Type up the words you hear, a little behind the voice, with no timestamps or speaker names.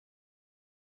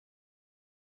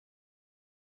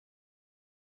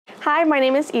Hi, my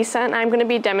name is Isa, and I'm going to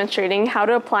be demonstrating how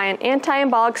to apply an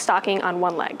anti-embolic stocking on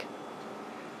one leg.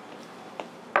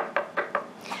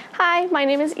 Hi, my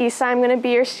name is Isa. I'm going to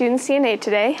be your student CNA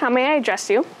today. How may I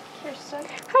address you? Kirsten.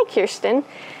 Hi, Kirsten.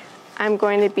 I'm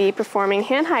going to be performing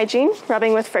hand hygiene,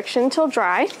 rubbing with friction until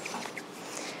dry.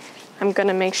 I'm going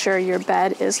to make sure your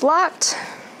bed is locked.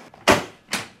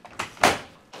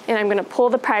 And I'm going to pull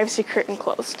the privacy curtain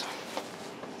closed.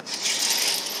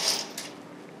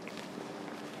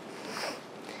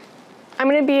 I'm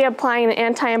going to be applying an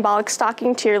anti-embolic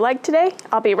stocking to your leg today.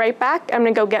 I'll be right back. I'm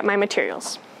going to go get my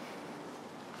materials.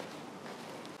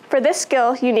 For this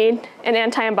skill, you need an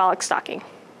anti-embolic stocking.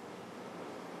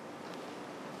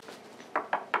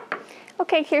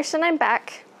 Okay, Kirsten, I'm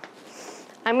back.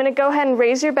 I'm going to go ahead and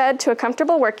raise your bed to a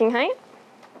comfortable working height.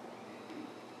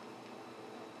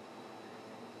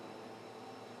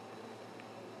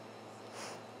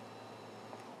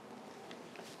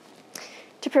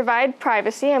 To provide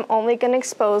privacy, I'm only going to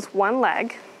expose one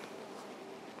leg.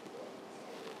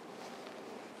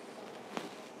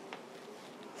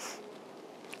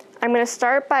 I'm going to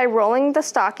start by rolling the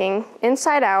stocking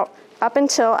inside out up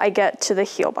until I get to the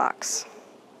heel box.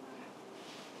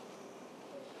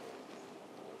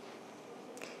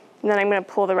 And then I'm going to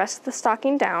pull the rest of the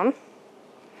stocking down.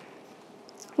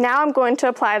 Now I'm going to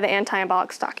apply the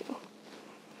anti-embolic stocking.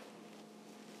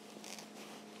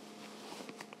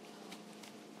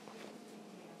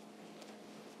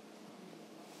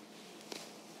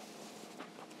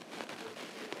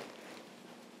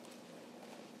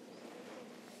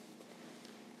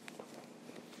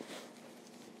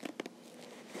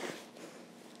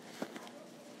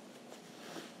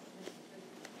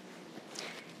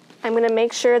 I'm going to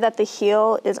make sure that the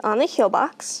heel is on the heel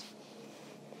box.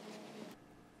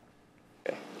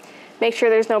 Make sure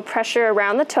there's no pressure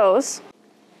around the toes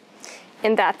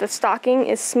and that the stocking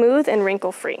is smooth and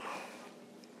wrinkle-free.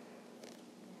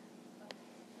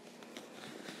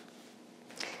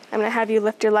 I'm going to have you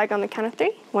lift your leg on the count of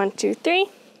 3. 1, 2, 3.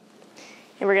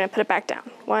 And we're going to put it back down.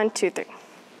 1, 2, 3.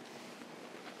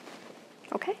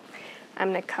 Okay.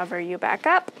 I'm going to cover you back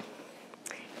up.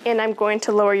 And I'm going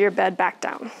to lower your bed back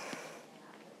down.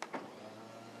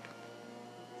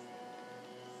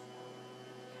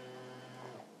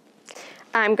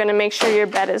 I'm going to make sure your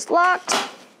bed is locked.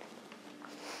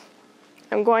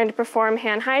 I'm going to perform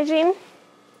hand hygiene,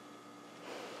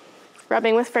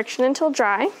 rubbing with friction until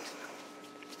dry.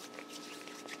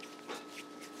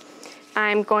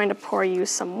 I'm going to pour you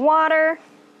some water.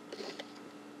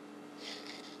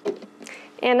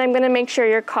 And I'm going to make sure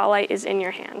your call light is in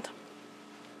your hand.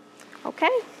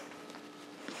 Okay?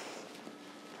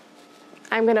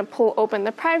 I'm going to pull open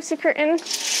the privacy curtain.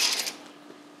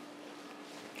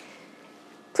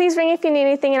 Please ring if you need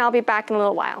anything, and I'll be back in a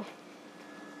little while.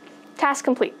 Task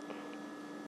complete.